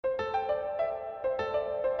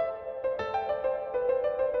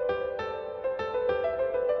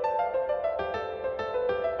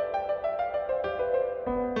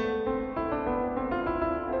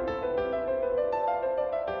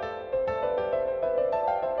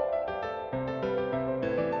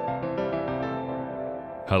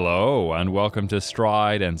Hello, and welcome to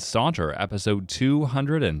Stride and Saunter, episode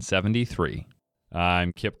 273.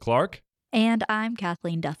 I'm Kip Clark. And I'm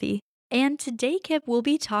Kathleen Duffy. And today, Kip, we'll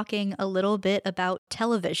be talking a little bit about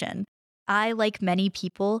television. I, like many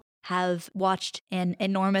people, have watched an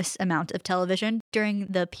enormous amount of television during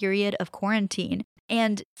the period of quarantine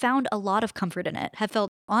and found a lot of comfort in it, have felt,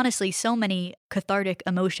 honestly, so many cathartic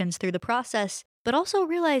emotions through the process, but also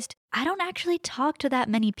realized I don't actually talk to that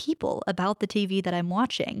many people about the TV that I'm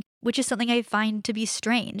watching, which is something I find to be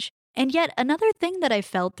strange. And yet, another thing that I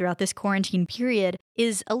felt throughout this quarantine period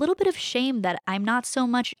is a little bit of shame that I'm not so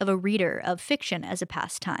much of a reader of fiction as a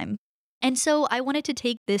pastime. And so I wanted to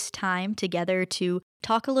take this time together to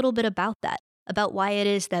talk a little bit about that, about why it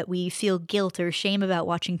is that we feel guilt or shame about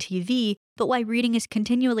watching TV, but why reading is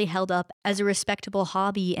continually held up as a respectable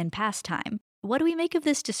hobby and pastime. What do we make of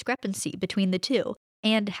this discrepancy between the two?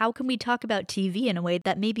 And how can we talk about TV in a way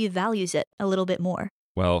that maybe values it a little bit more?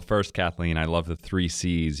 Well, first, Kathleen, I love the 3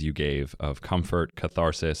 C's you gave of comfort,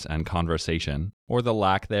 catharsis, and conversation, or the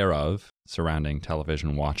lack thereof, surrounding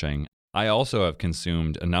television watching. I also have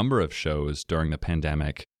consumed a number of shows during the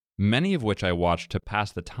pandemic, many of which I watched to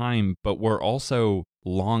pass the time, but were also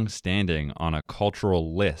long-standing on a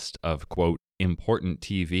cultural list of, quote, important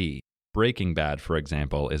TV. Breaking Bad, for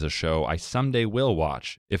example, is a show I someday will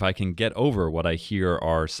watch if I can get over what I hear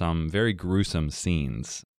are some very gruesome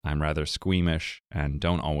scenes. I'm rather squeamish and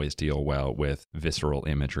don't always deal well with visceral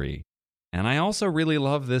imagery. And I also really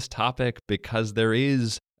love this topic because there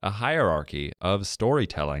is a hierarchy of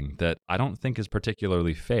storytelling that I don't think is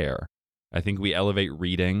particularly fair. I think we elevate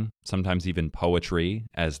reading, sometimes even poetry,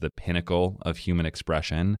 as the pinnacle of human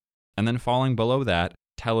expression, and then falling below that,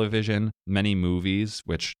 television, many movies,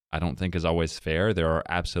 which I don't think is always fair. There are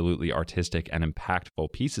absolutely artistic and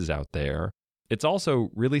impactful pieces out there. It's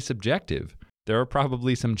also really subjective. There are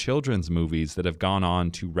probably some children's movies that have gone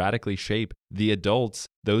on to radically shape the adults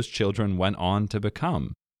those children went on to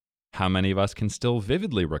become. How many of us can still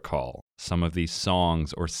vividly recall some of these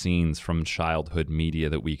songs or scenes from childhood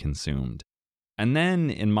media that we consumed? And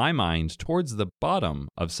then, in my mind, towards the bottom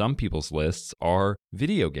of some people's lists are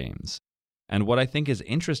video games. And what I think is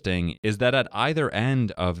interesting is that at either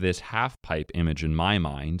end of this half-pipe image in my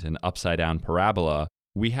mind, an upside-down parabola,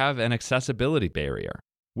 we have an accessibility barrier.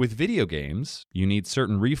 With video games, you need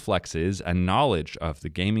certain reflexes and knowledge of the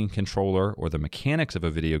gaming controller or the mechanics of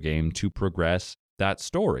a video game to progress that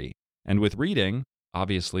story. And with reading,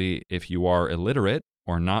 obviously, if you are illiterate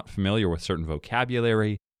or not familiar with certain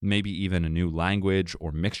vocabulary, maybe even a new language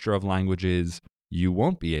or mixture of languages, you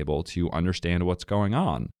won't be able to understand what's going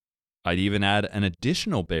on. I'd even add an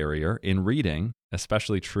additional barrier in reading,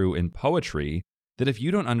 especially true in poetry, that if you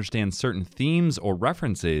don't understand certain themes or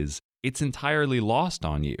references, it's entirely lost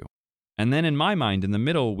on you. And then in my mind, in the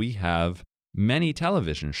middle, we have many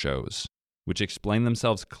television shows, which explain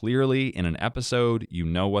themselves clearly in an episode. You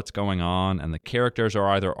know what's going on, and the characters are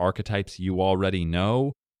either archetypes you already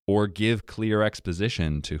know, or give clear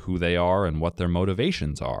exposition to who they are and what their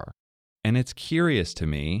motivations are. And it's curious to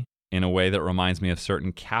me, in a way that reminds me of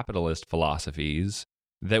certain capitalist philosophies,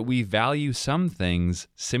 that we value some things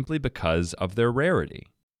simply because of their rarity.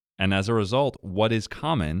 And as a result, what is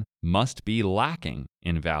common must be lacking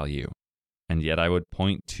in value. And yet I would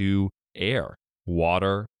point to air,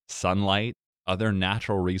 water, sunlight, other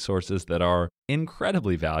natural resources that are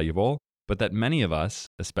incredibly valuable, but that many of us,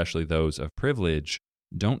 especially those of privilege,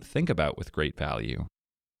 don't think about with great value.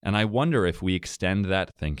 And I wonder if we extend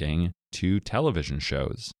that thinking to television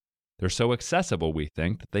shows. They're so accessible, we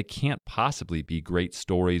think, that they can't possibly be great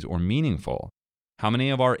stories or meaningful. How many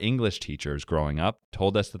of our English teachers growing up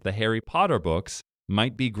told us that the Harry Potter books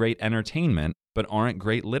might be great entertainment, but aren't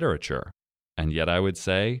great literature? And yet I would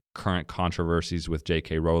say, current controversies with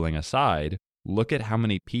J.K. Rowling aside, look at how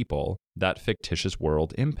many people that fictitious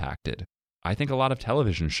world impacted. I think a lot of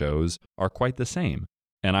television shows are quite the same,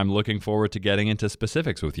 and I'm looking forward to getting into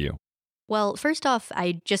specifics with you. Well, first off,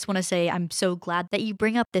 I just want to say I'm so glad that you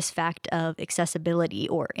bring up this fact of accessibility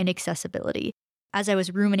or inaccessibility. As I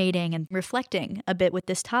was ruminating and reflecting a bit with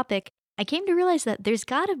this topic, I came to realize that there's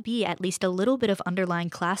got to be at least a little bit of underlying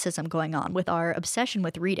classism going on with our obsession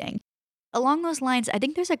with reading. Along those lines, I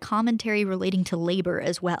think there's a commentary relating to labor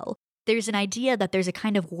as well. There's an idea that there's a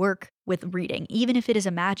kind of work with reading, even if it is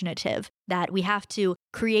imaginative, that we have to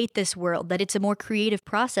create this world, that it's a more creative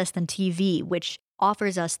process than TV, which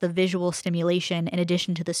offers us the visual stimulation in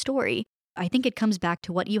addition to the story. I think it comes back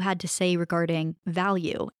to what you had to say regarding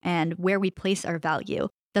value and where we place our value,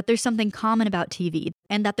 that there's something common about TV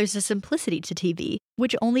and that there's a simplicity to TV,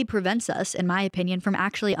 which only prevents us, in my opinion, from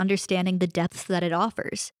actually understanding the depths that it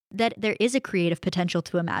offers, that there is a creative potential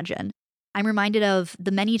to imagine. I'm reminded of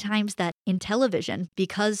the many times that in television,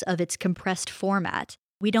 because of its compressed format,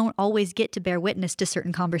 we don't always get to bear witness to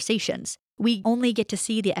certain conversations. We only get to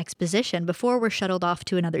see the exposition before we're shuttled off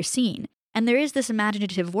to another scene. And there is this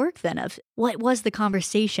imaginative work then of what was the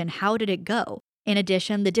conversation? How did it go? In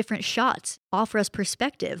addition, the different shots offer us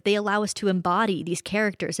perspective. They allow us to embody these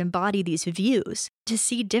characters, embody these views, to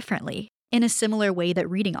see differently in a similar way that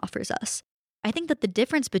reading offers us. I think that the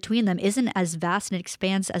difference between them isn't as vast an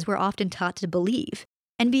expanse as we're often taught to believe.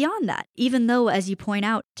 And beyond that, even though, as you point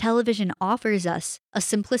out, television offers us a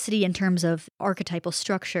simplicity in terms of archetypal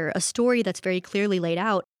structure, a story that's very clearly laid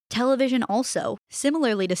out, television also,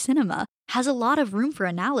 similarly to cinema, has a lot of room for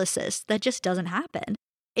analysis that just doesn't happen.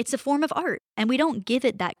 It's a form of art, and we don't give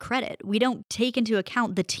it that credit. We don't take into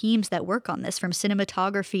account the teams that work on this, from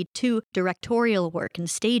cinematography to directorial work and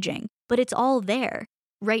staging, but it's all there.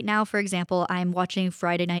 Right now, for example, I'm watching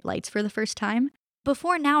Friday Night Lights for the first time.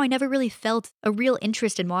 Before now, I never really felt a real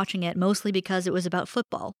interest in watching it, mostly because it was about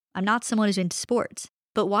football. I'm not someone who's into sports.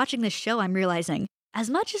 But watching this show, I'm realizing, as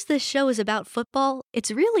much as this show is about football,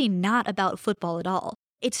 it's really not about football at all.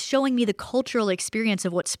 It's showing me the cultural experience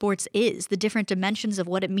of what sports is, the different dimensions of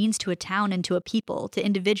what it means to a town and to a people, to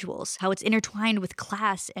individuals, how it's intertwined with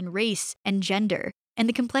class and race and gender, and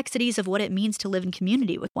the complexities of what it means to live in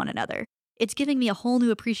community with one another. It's giving me a whole new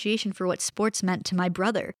appreciation for what sports meant to my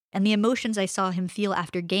brother, and the emotions I saw him feel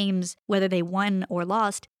after games, whether they won or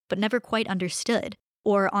lost, but never quite understood.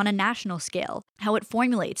 Or on a national scale, how it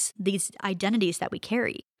formulates these identities that we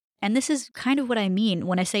carry. And this is kind of what I mean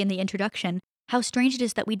when I say in the introduction, how strange it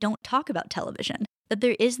is that we don't talk about television, that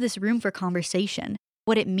there is this room for conversation,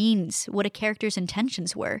 what it means, what a character's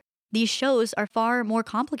intentions were. These shows are far more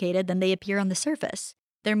complicated than they appear on the surface.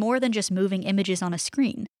 They're more than just moving images on a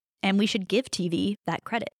screen, and we should give TV that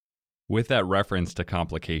credit. With that reference to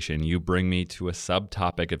complication, you bring me to a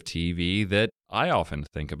subtopic of TV that I often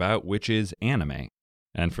think about, which is anime.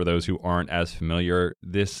 And for those who aren't as familiar,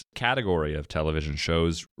 this category of television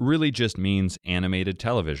shows really just means animated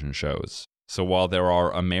television shows. So while there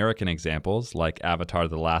are American examples like Avatar: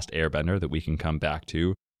 The Last Airbender that we can come back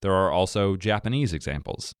to, there are also Japanese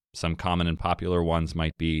examples. Some common and popular ones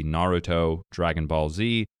might be Naruto, Dragon Ball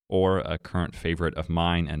Z, or a current favorite of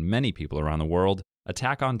mine and many people around the world,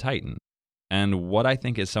 Attack on Titan. And what I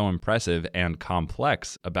think is so impressive and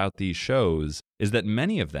complex about these shows is that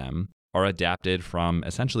many of them are adapted from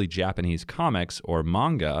essentially Japanese comics or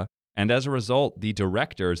manga, and as a result, the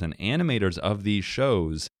directors and animators of these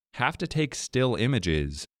shows have to take still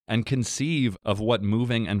images and conceive of what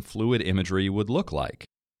moving and fluid imagery would look like.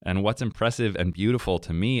 And what's impressive and beautiful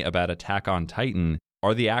to me about Attack on Titan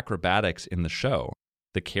are the acrobatics in the show.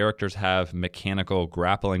 The characters have mechanical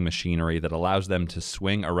grappling machinery that allows them to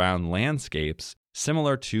swing around landscapes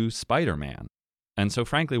similar to Spider-Man. And so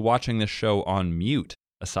frankly, watching this show on mute,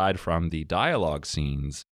 aside from the dialogue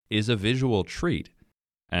scenes, is a visual treat.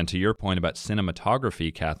 And to your point about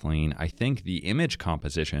cinematography, Kathleen, I think the image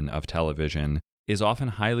composition of television is often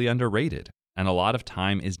highly underrated, and a lot of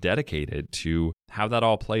time is dedicated to how that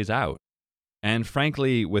all plays out. And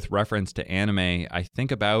frankly, with reference to anime, I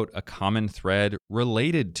think about a common thread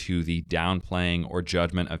related to the downplaying or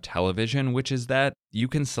judgment of television, which is that you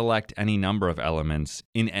can select any number of elements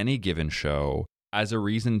in any given show as a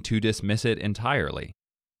reason to dismiss it entirely.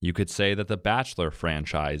 You could say that the Bachelor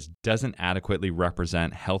franchise doesn't adequately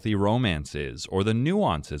represent healthy romances or the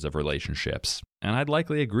nuances of relationships, and I'd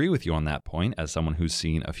likely agree with you on that point as someone who's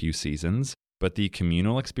seen a few seasons. But the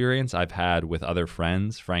communal experience I've had with other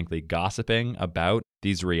friends, frankly, gossiping about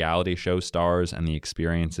these reality show stars and the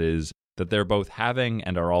experiences that they're both having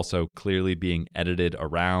and are also clearly being edited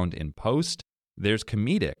around in post, there's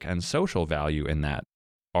comedic and social value in that.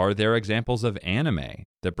 Are there examples of anime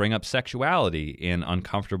that bring up sexuality in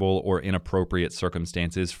uncomfortable or inappropriate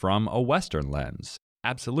circumstances from a Western lens?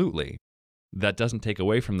 Absolutely. That doesn't take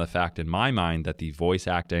away from the fact in my mind that the voice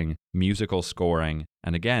acting, musical scoring,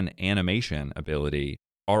 and again, animation ability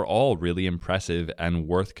are all really impressive and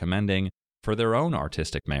worth commending for their own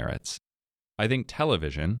artistic merits. I think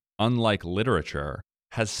television, unlike literature,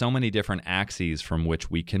 has so many different axes from which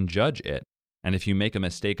we can judge it. And if you make a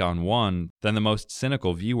mistake on one, then the most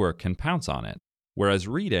cynical viewer can pounce on it. Whereas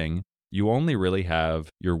reading, you only really have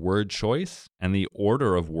your word choice and the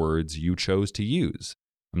order of words you chose to use.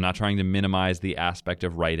 I'm not trying to minimize the aspect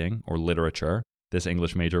of writing or literature. This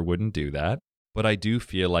English major wouldn't do that. But I do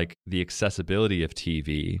feel like the accessibility of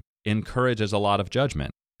TV encourages a lot of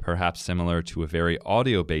judgment, perhaps similar to a very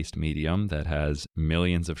audio-based medium that has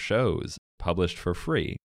millions of shows published for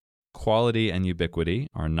free. Quality and ubiquity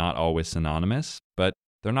are not always synonymous, but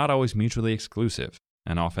they're not always mutually exclusive,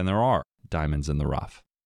 and often there are diamonds in the rough.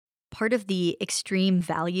 part of the extreme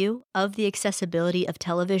value of the accessibility of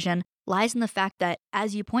television lies in the fact that,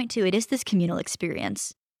 as you point to, it is this communal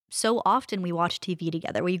experience. So often we watch TV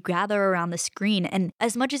together, we gather around the screen, and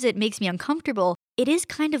as much as it makes me uncomfortable, it is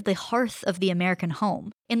kind of the hearth of the American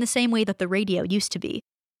home, in the same way that the radio used to be.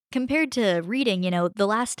 Compared to reading, the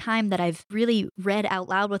last time that I've really read out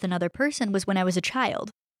loud with another person was when I was a child.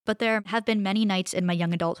 But there have been many nights in my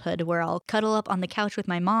young adulthood where I'll cuddle up on the couch with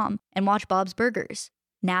my mom and watch Bob's Burgers.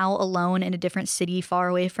 Now alone in a different city far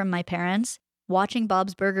away from my parents, watching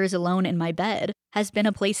Bob's Burgers alone in my bed has been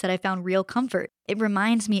a place that I found real comfort. It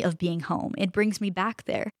reminds me of being home. It brings me back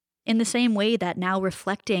there. In the same way that now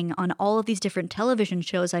reflecting on all of these different television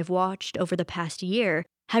shows I've watched over the past year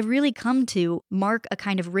have really come to mark a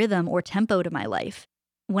kind of rhythm or tempo to my life.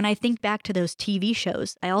 When I think back to those TV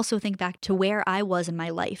shows, I also think back to where I was in my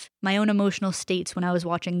life, my own emotional states when I was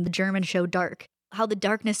watching the German show Dark, how the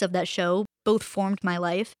darkness of that show both formed my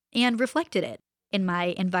life and reflected it in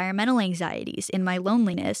my environmental anxieties, in my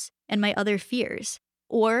loneliness, and my other fears.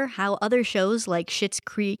 Or how other shows like Schitt's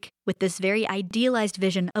Creek, with this very idealized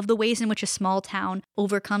vision of the ways in which a small town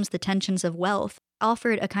overcomes the tensions of wealth,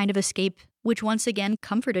 offered a kind of escape which once again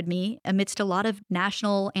comforted me amidst a lot of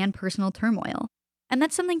national and personal turmoil. And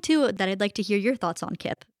that's something, too, that I'd like to hear your thoughts on,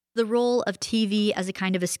 Kip. The role of TV as a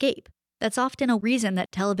kind of escape. That's often a reason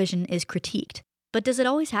that television is critiqued. But does it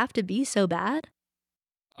always have to be so bad?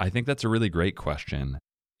 I think that's a really great question.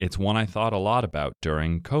 It's one I thought a lot about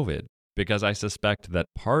during COVID, because I suspect that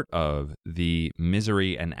part of the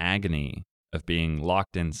misery and agony of being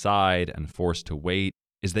locked inside and forced to wait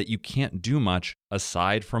is that you can't do much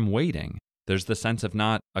aside from waiting. There's the sense of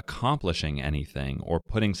not accomplishing anything or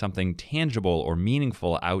putting something tangible or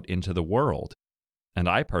meaningful out into the world. And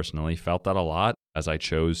I personally felt that a lot as I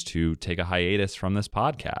chose to take a hiatus from this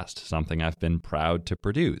podcast, something I've been proud to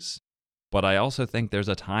produce. But I also think there's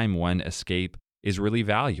a time when escape is really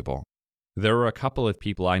valuable. There are a couple of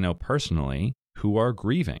people I know personally who are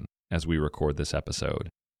grieving as we record this episode.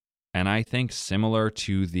 And I think similar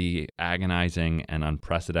to the agonizing and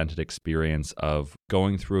unprecedented experience of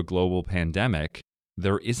going through a global pandemic,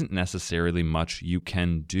 there isn't necessarily much you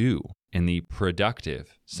can do in the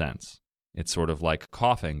productive sense. It's sort of like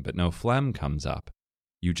coughing, but no phlegm comes up.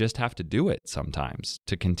 You just have to do it sometimes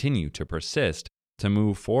to continue to persist, to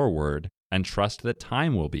move forward, and trust that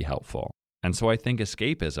time will be helpful. And so I think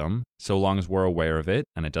escapism, so long as we're aware of it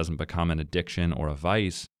and it doesn't become an addiction or a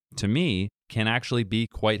vice, to me, can actually be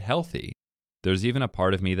quite healthy. There's even a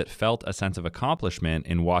part of me that felt a sense of accomplishment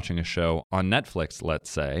in watching a show on Netflix, let's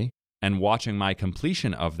say, and watching my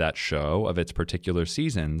completion of that show, of its particular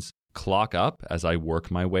seasons, clock up as I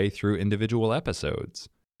work my way through individual episodes.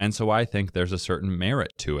 And so I think there's a certain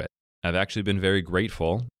merit to it. I've actually been very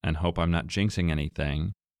grateful, and hope I'm not jinxing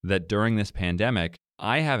anything, that during this pandemic,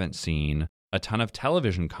 I haven't seen a ton of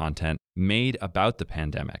television content made about the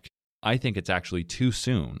pandemic. I think it's actually too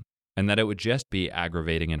soon, and that it would just be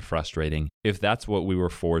aggravating and frustrating if that's what we were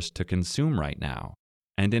forced to consume right now.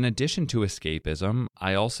 And in addition to escapism,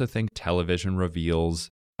 I also think television reveals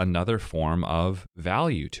another form of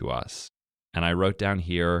value to us. And I wrote down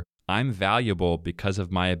here, I'm valuable because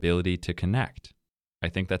of my ability to connect. I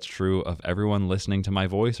think that's true of everyone listening to my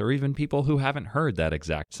voice, or even people who haven't heard that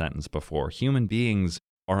exact sentence before. Human beings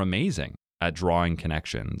are amazing at drawing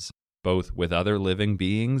connections, both with other living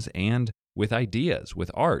beings and with ideas, with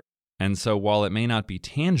art. And so while it may not be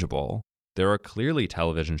tangible, there are clearly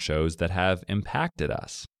television shows that have impacted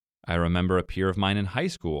us. I remember a peer of mine in high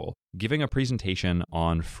school giving a presentation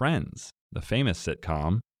on Friends, the famous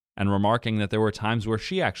sitcom, and remarking that there were times where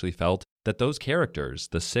she actually felt that those characters,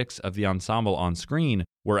 the 6 of the ensemble on screen,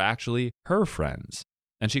 were actually her friends.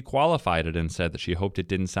 And she qualified it and said that she hoped it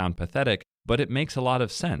didn't sound pathetic, but it makes a lot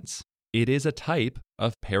of sense. It is a type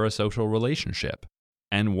of parasocial relationship,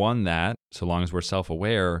 and one that, so long as we're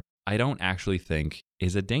self-aware, I don't actually think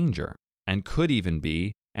is a danger, and could even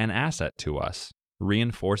be an asset to us,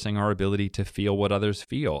 reinforcing our ability to feel what others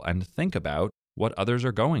feel and think about what others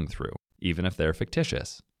are going through, even if they're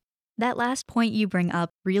fictitious. That last point you bring up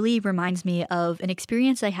really reminds me of an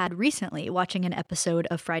experience I had recently watching an episode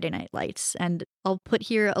of Friday Night Lights. And I'll put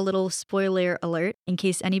here a little spoiler alert in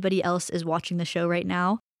case anybody else is watching the show right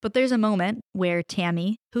now. But there's a moment where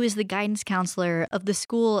Tammy, who is the guidance counselor of the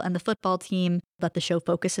school and the football team that the show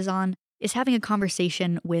focuses on, is having a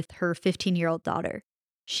conversation with her 15-year-old daughter.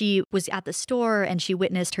 She was at the store and she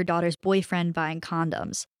witnessed her daughter's boyfriend buying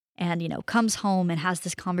condoms. And, comes home and has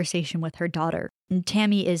this conversation with her daughter. And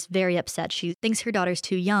Tammy is very upset. She thinks her daughter's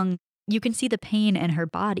too young. You can see the pain in her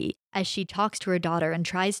body as she talks to her daughter and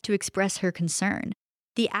tries to express her concern.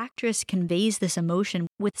 The actress conveys this emotion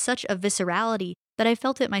with such a viscerality that I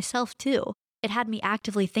felt it myself too. It had me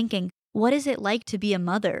actively thinking, what is it like to be a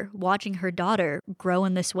mother watching her daughter grow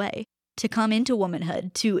in this way, to come into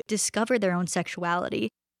womanhood, to discover their own sexuality?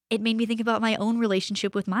 It made me think about my own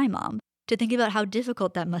relationship with my mom, to think about how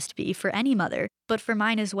difficult that must be for any mother, but for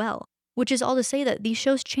mine as well. Which is all to say that these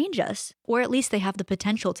shows change us, or at least they have the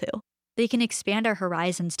potential to. They can expand our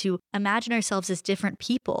horizons to imagine ourselves as different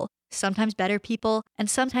people, sometimes better people, and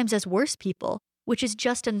sometimes as worse people, which is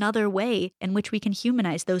just another way in which we can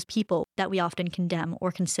humanize those people that we often condemn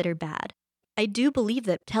or consider bad. I do believe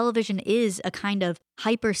that television is a kind of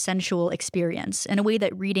hypersensual experience in a way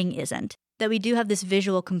that reading isn't, that we do have this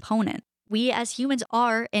visual component. We as humans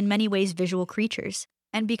are, in many ways, visual creatures,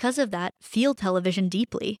 and because of that, feel television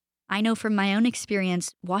deeply. I know from my own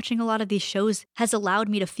experience, watching a lot of these shows has allowed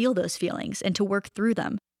me to feel those feelings and to work through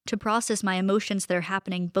them, to process my emotions that are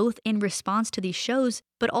happening both in response to these shows,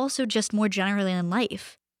 but also just more generally in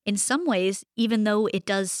life. In some ways, even though it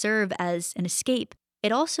does serve as an escape,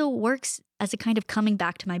 it also works as a kind of coming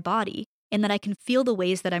back to my body, in that I can feel the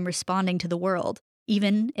ways that I'm responding to the world,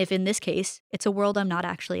 even if in this case, it's a world I'm not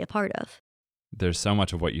actually a part of. There's so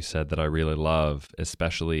much of what you said that I really love,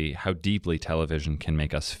 especially how deeply television can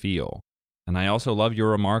make us feel. And I also love your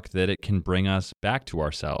remark that it can bring us back to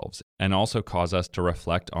ourselves and also cause us to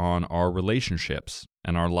reflect on our relationships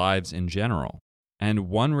and our lives in general. And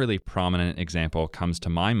one really prominent example comes to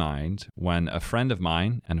my mind when a friend of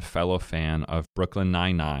mine and fellow fan of Brooklyn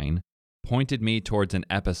Nine-Nine pointed me towards an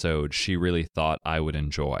episode she really thought I would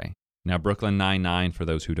enjoy. Now, Brooklyn Nine-Nine, for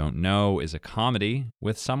those who don't know, is a comedy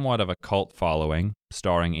with somewhat of a cult following,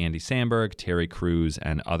 starring Andy Samberg, Terry Crews,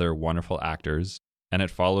 and other wonderful actors, and it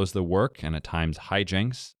follows the work and at times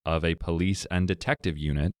hijinks of a police and detective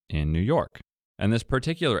unit in New York. And this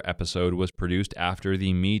particular episode was produced after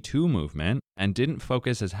the Me Too movement and didn't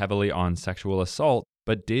focus as heavily on sexual assault,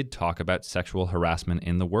 but did talk about sexual harassment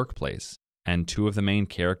in the workplace. And two of the main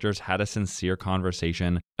characters had a sincere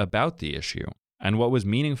conversation about the issue. And what was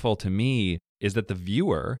meaningful to me is that the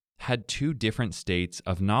viewer had two different states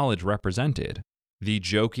of knowledge represented. The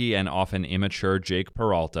jokey and often immature Jake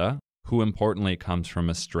Peralta, who importantly comes from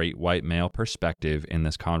a straight white male perspective in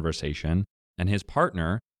this conversation, and his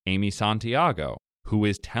partner, Amy Santiago, who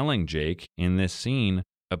is telling Jake in this scene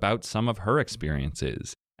about some of her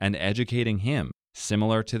experiences and educating him,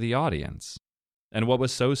 similar to the audience. And what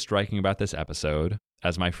was so striking about this episode,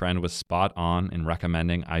 as my friend was spot on in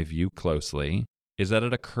recommending I view closely, is that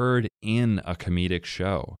it occurred in a comedic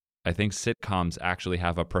show. I think sitcoms actually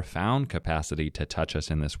have a profound capacity to touch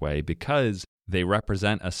us in this way because they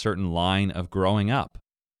represent a certain line of growing up.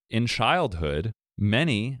 In childhood,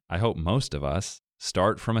 many, I hope most of us,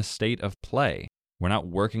 start from a state of play. We're not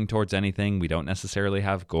working towards anything. We don't necessarily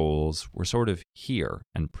have goals. We're sort of here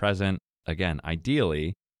and present, again,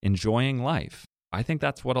 ideally, enjoying life. I think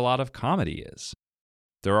that's what a lot of comedy is.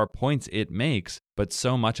 There are points it makes, but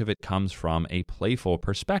so much of it comes from a playful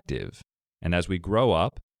perspective. And as we grow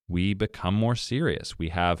up, we become more serious. We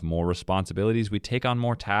have more responsibilities. We take on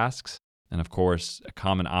more tasks. And of course, a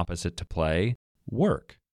common opposite to play,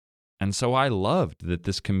 work. And so I loved that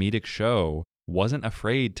this comedic show wasn't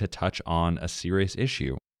afraid to touch on a serious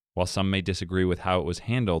issue. While some may disagree with how it was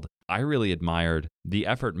handled, I really admired the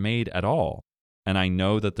effort made at all. And I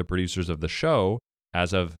know that the producers of the show,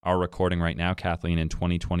 as of our recording right now, Kathleen, in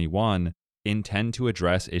 2021, intend to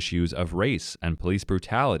address issues of race and police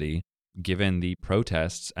brutality, given the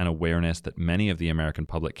protests and awareness that many of the American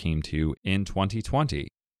public came to in 2020.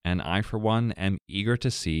 And I, for one, am eager to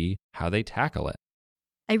see how they tackle it.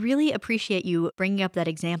 I really appreciate you bringing up that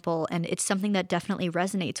example, and it's something that definitely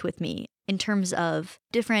resonates with me in terms of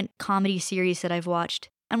different comedy series that I've watched.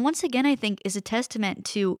 And once again, I think is a testament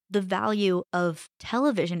to the value of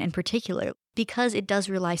television in particular, because it does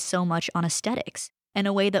rely so much on aesthetics in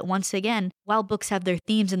a way that, once again, while books have their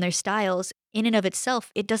themes and their styles, in and of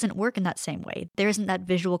itself, it doesn't work in that same way. There isn't that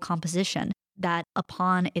visual composition that,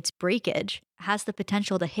 upon its breakage, has the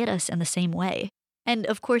potential to hit us in the same way. And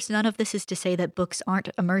of course, none of this is to say that books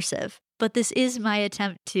aren't immersive, but this is my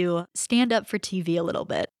attempt to stand up for TV a little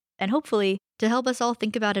bit, and hopefully to help us all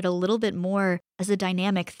think about it a little bit more as a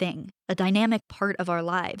dynamic thing, a dynamic part of our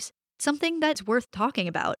lives, something that's worth talking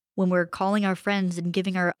about when we're calling our friends and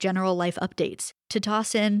giving our general life updates, to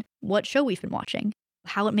toss in what show we've been watching,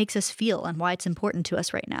 how it makes us feel, and why it's important to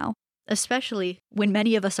us right now, especially when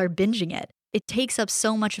many of us are binging it. It takes up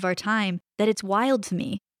so much of our time that it's wild to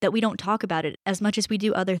me that we don't talk about it as much as we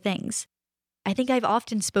do other things. I think I've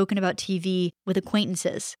often spoken about TV with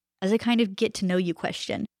acquaintances as a kind of get-to-know-you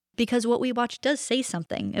question, because what we watch does say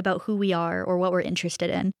something about who we are or what we're interested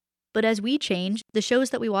in. But as we change, the shows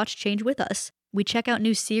that we watch change with us. We check out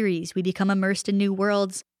new series, we become immersed in new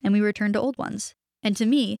worlds, and we return to old ones. And to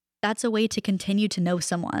me, that's a way to continue to know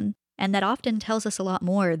someone. And that often tells us a lot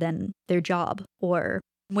more than their job, or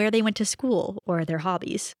where they went to school, or their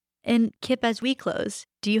hobbies. And Kip, as we close,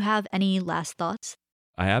 do you have any last thoughts?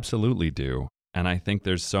 I absolutely do. And I think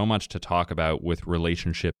there's so much to talk about with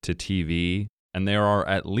relationship to TV. And there are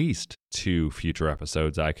at least 2 future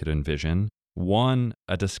episodes I could envision. One,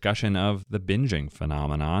 a discussion of the binging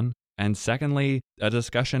phenomenon. And secondly, a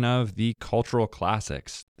discussion of the cultural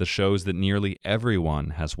classics, the shows that nearly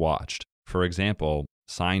everyone has watched. For example,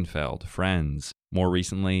 Seinfeld, Friends, more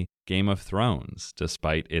recently, Game of Thrones,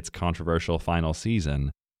 despite its controversial final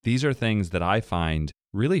season. These are things that I find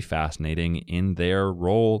really fascinating in their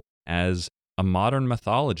role as a modern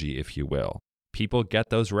mythology, if you will. People get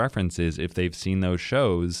those references if they've seen those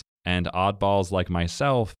shows, and oddballs like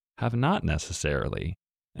myself have not necessarily.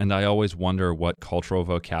 And I always wonder what cultural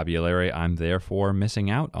vocabulary I'm therefore missing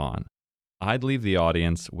out on. I'd leave the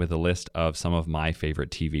audience with a list of some of my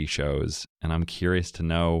favorite TV shows, and I'm curious to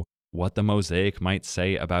know what the mosaic might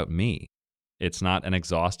say about me. It's not an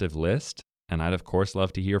exhaustive list, and I'd of course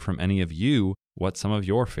love to hear from any of you what some of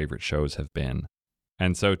your favorite shows have been.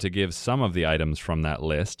 And so to give some of the items from that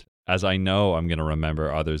list, as I know I'm going to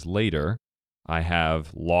remember others later, I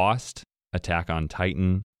have Lost, Attack on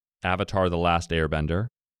Titan, Avatar: The Last Airbender,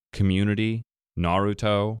 Community,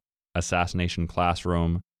 Naruto, Assassination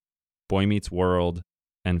Classroom, Boy Meets World,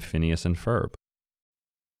 and Phineas and Ferb.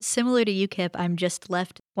 Similar to you, Kip, I'm just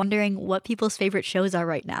left wondering what people's favorite shows are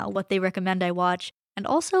right now, what they recommend I watch, and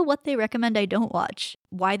also what they recommend I don't watch.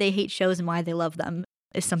 Why they hate shows and why they love them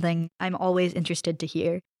is something I'm always interested to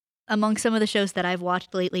hear. Among some of the shows that I've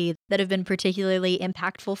watched lately that have been particularly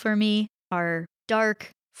impactful for me are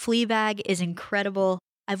Dark, Fleabag is incredible.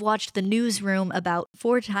 I've watched The Newsroom about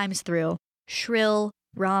 4 times through, Shrill,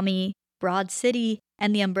 Rami, Broad City,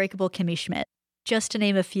 and The Unbreakable Kimmy Schmidt, just to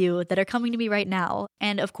name a few that are coming to me right now.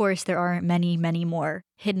 And of course, there are many, many more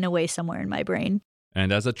hidden away somewhere in my brain.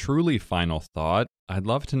 And as a truly final thought, I'd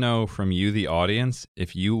love to know from you, the audience,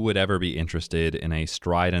 if you would ever be interested in a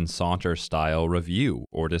Stride and Saunter style review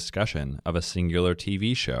or discussion of a singular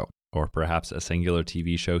TV show, or perhaps a singular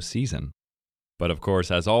TV show season. But of course,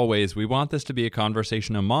 as always, we want this to be a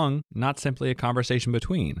conversation among, not simply a conversation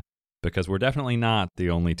between, because we're definitely not the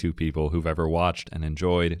only 2 people who've ever watched and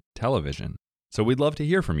enjoyed television. So we'd love to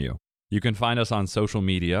hear from you. You can find us on social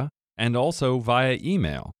media and also via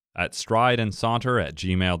email at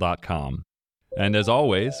strideandsaunter@gmail.com. And as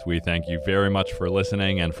always, we thank you very much for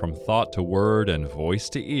listening, and from thought to word and voice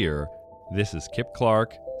to ear, this is Kip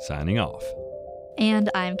Clark signing off. And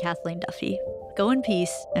I'm Kathleen Duffy. Go in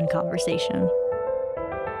peace and conversation.